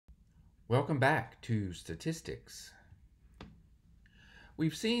Welcome back to statistics.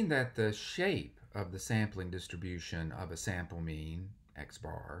 We've seen that the shape of the sampling distribution of a sample mean,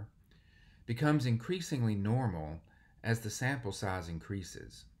 xBar, becomes increasingly normal as the sample size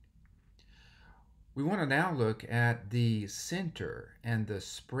increases. We want to now look at the center and the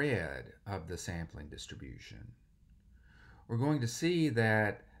spread of the sampling distribution. We're going to see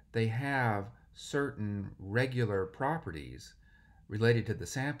that they have certain regular properties related to the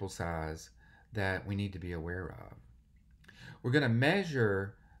sample size that we need to be aware of. We're going to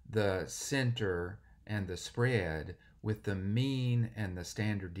measure the center and the spread with the mean and the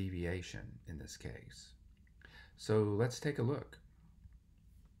standard deviation in this case. So let's take a look.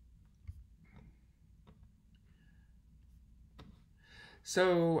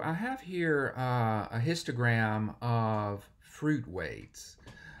 So I have here a histogram of fruit weights.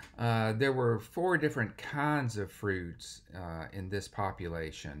 There were 4 different kinds of fruits in this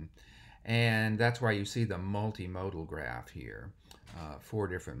population, and that's why you see the multimodal graph here. 4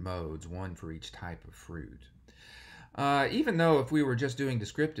 different modes, one for each type of fruit. Even though if we were just doing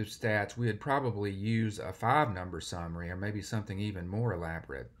descriptive stats, we would probably use a 5-number summary or maybe something even more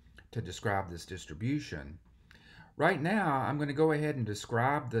elaborate to describe this distribution. Right now, I'm going to go ahead and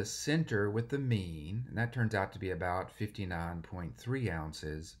describe the center with the mean, and that turns out to be about 59.3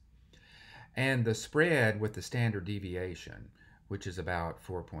 ounces, and the spread with the standard deviation, which is about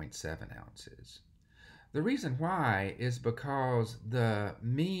 4.7 ounces. The reason why is because the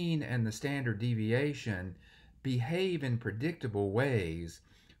mean and the standard deviation behave in predictable ways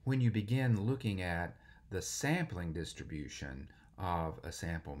when you begin looking at the sampling distribution of a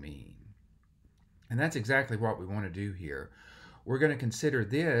sample mean. And that's exactly what we want to do here. We're going to consider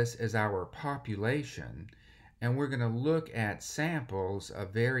this as our population, and we're going to look at samples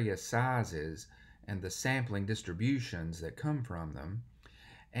of various sizes and the sampling distributions that come from them,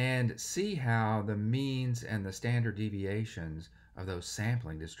 and see how the means and the standard deviations of those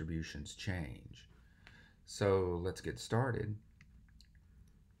sampling distributions change. So let's get started.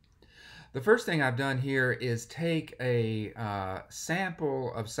 The first thing I've done here is take a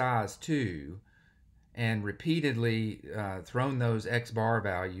sample of size 2 and repeatedly thrown those xBar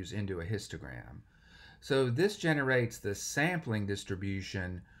values into a histogram. So this generates the sampling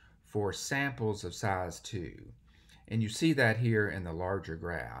distribution for samples of size 2. And you see that here in the larger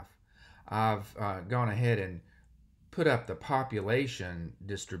graph. I've gone ahead and put up the population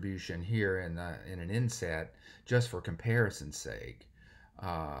distribution here in an inset just for comparison's sake.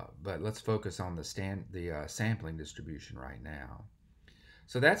 But let's focus on the sampling distribution right now.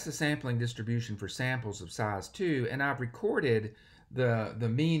 So that's the sampling distribution for samples of size 2, and I've recorded the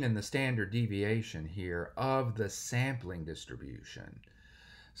mean and the standard deviation here of the sampling distribution.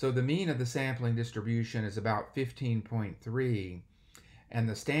 So the mean of the sampling distribution is about 15.3, and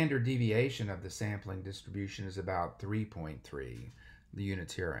the standard deviation of the sampling distribution is about 3.3. The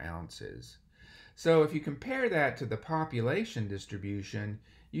units here are ounces. So if you compare that to the population distribution,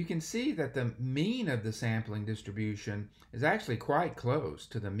 you can see that the mean of the sampling distribution is actually quite close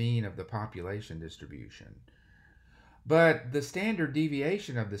to the mean of the population distribution. But the standard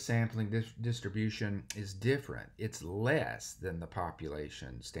deviation of the sampling distribution is different. It's less than the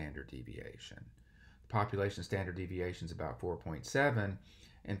population standard deviation. The population standard deviation is about 4.7,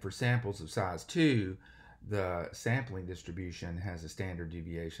 and for samples of size 2, the sampling distribution has a standard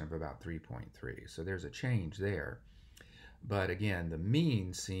deviation of about 3.3. So there's a change there. But again, the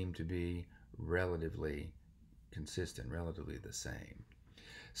means seem to be relatively consistent, relatively the same.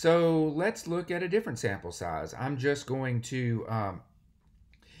 So let's look at a different sample size. I'm just going to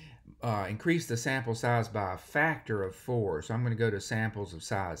increase the sample size by a factor of 4. So I'm going to go to samples of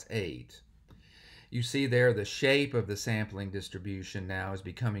size 8. You see there the shape of the sampling distribution now is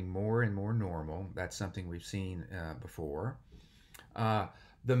becoming more and more normal. That's something we've seen before.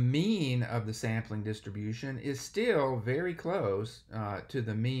 The mean of the sampling distribution is still very close to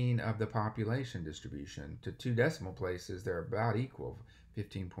the mean of the population distribution. To 2 decimal places, they're about equal,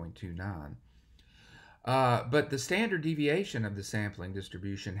 15.29. But the standard deviation of the sampling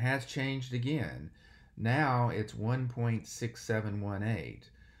distribution has changed again. Now it's 1.6718.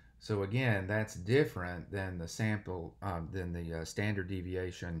 So again, that's different than the standard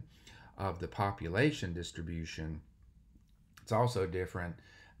deviation of the population distribution. It's also different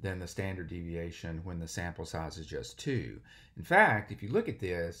than the standard deviation when the sample size is just 2. In fact, if you look at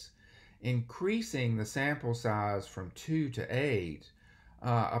this, increasing the sample size from 2 to 8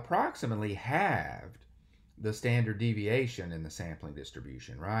 approximately halved the standard deviation in the sampling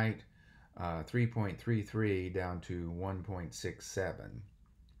distribution, right? 3.33 down to 1.67.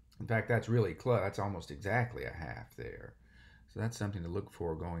 In fact, that's really close. That's almost exactly a half there. So that's something to look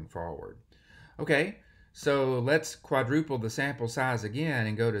for going forward. Okay, so let's quadruple the sample size again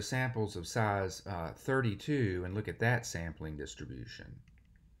and go to samples of size 32 and look at that sampling distribution.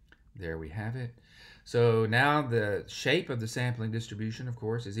 There we have it. So now the shape of the sampling distribution, of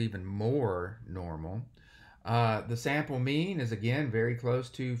course, is even more normal. The sample mean is again very close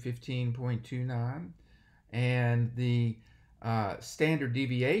to 15.29, and the standard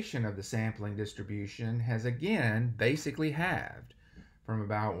deviation of the sampling distribution has again basically halved from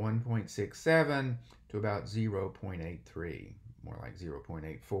about 1.67 to about 0.83, more like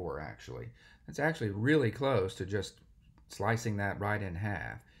 0.84 actually. That's actually really close to just slicing that right in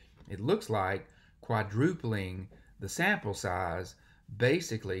half. It looks like quadrupling the sample size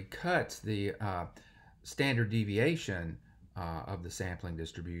basically cuts the standard deviation of the sampling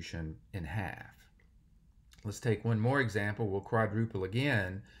distribution in half. Let's take one more example. We'll quadruple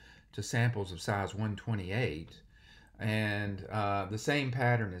again to samples of size 128, and the same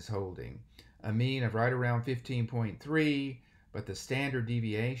pattern is holding. A mean of right around 15.3, but the standard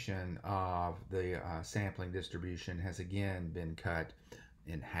deviation of the sampling distribution has again been cut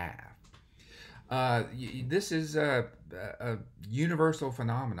in half. This is a universal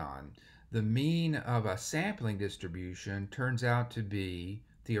phenomenon. The mean of a sampling distribution turns out to be,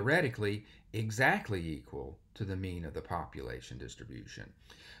 theoretically, exactly equal to the mean of the population distribution.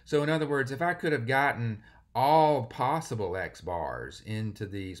 So in other words, if I could have gotten all possible xBars into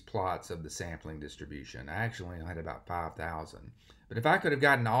these plots of the sampling distribution, I actually only had about 5,000. But if I could have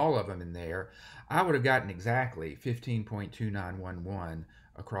gotten all of them in there, I would have gotten exactly 15.2911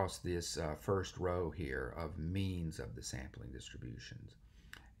 across this first row here of means of the sampling distributions.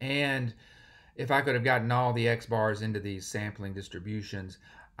 And if I could have gotten all the xBars into these sampling distributions,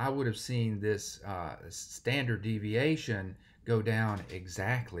 I would have seen this standard deviation go down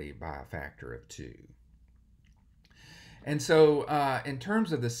exactly by a factor of 2. And so in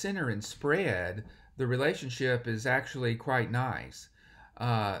terms of the center and spread, the relationship is actually quite nice.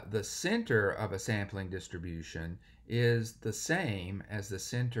 The center of a sampling distribution is the same as the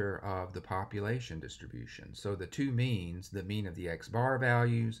center of the population distribution. So the two means, the mean of the xBar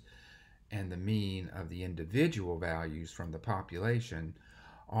values and the mean of the individual values from the population,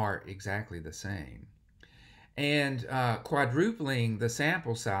 are exactly the same. And quadrupling the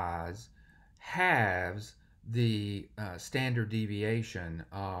sample size halves the standard deviation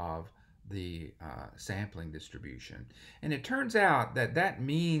of the sampling distribution. And it turns out that that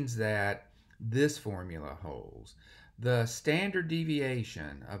means that this formula holds. The standard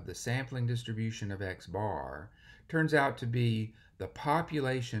deviation of the sampling distribution of xBar turns out to be the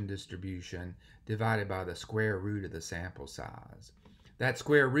population distribution divided by the square root of the sample size. That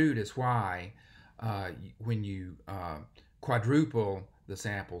square root is why when you quadruple the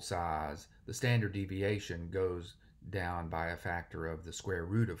sample size, the standard deviation goes down by a factor of the square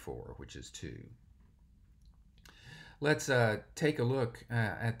root of 4, which is 2. Let's take a look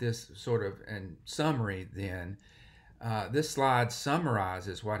at this sort of in summary then. This slide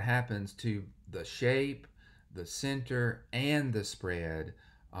summarizes what happens to the shape, the center, and the spread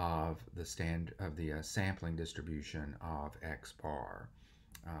of the sampling distribution of xBar.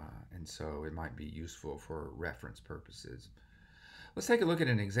 And so it might be useful for reference purposes. Let's take a look at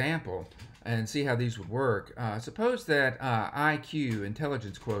an example and see how these would work. Suppose that IQ,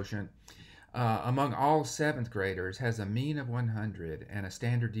 intelligence quotient, among all 7th graders has a mean of 100 and a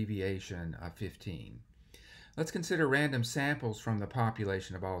standard deviation of 15. Let's consider random samples from the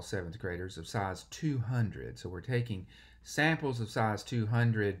population of all 7th graders of size 200. So we're taking samples of size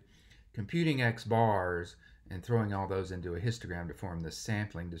 200, computing xBars, and throwing all those into a histogram to form the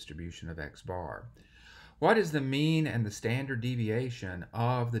sampling distribution of xBar. What is the mean and the standard deviation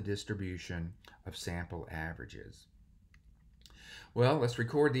of the distribution of sample averages? Well, let's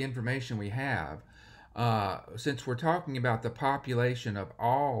record the information we have. Since we're talking about the population of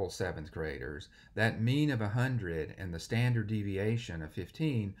all 7th graders, that mean of 100 and the standard deviation of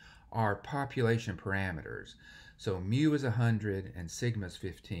 15 are population parameters. So mu is 100 and sigma is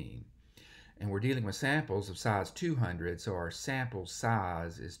 15. And we're dealing with samples of size 200, so our sample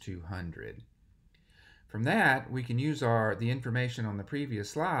size is 200. From that, we can use the information on the previous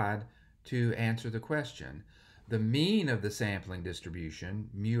slide to answer the question. The mean of the sampling distribution,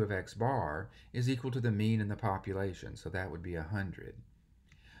 mu of xBar, is equal to the mean in the population, so that would be 100.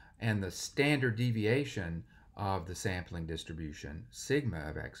 And the standard deviation of the sampling distribution, sigma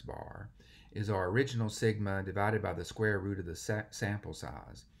of xBar, is our original sigma divided by the square root of the sample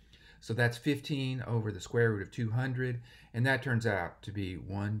size. So that's 15 over the square root of 200, and that turns out to be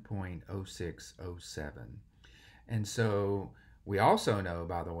 1.0607. And so we also know,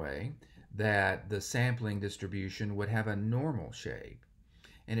 by the way, that the sampling distribution would have a normal shape.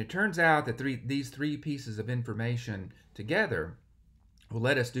 And it turns out that these three pieces of information together will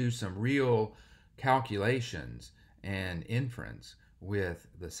let us do some real calculations and inference with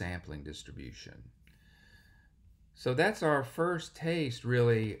the sampling distribution. So that's our first taste,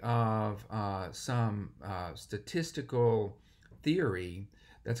 really, of some statistical theory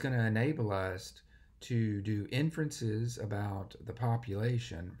that's going to enable us to do inferences about the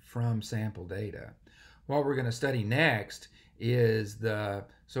population from sample data. What we're going to study next is the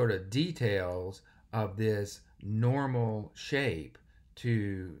sort of details of this normal shape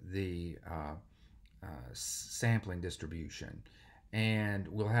to the sampling distribution. And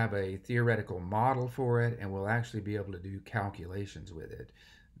we'll have a theoretical model for it, and we'll actually be able to do calculations with it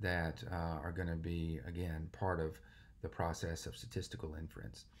that are going to be, again, part of the process of statistical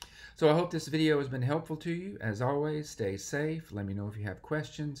inference. So I hope this video has been helpful to you. As always, stay safe. Let me know if you have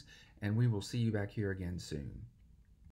questions, and we will see you back here again soon.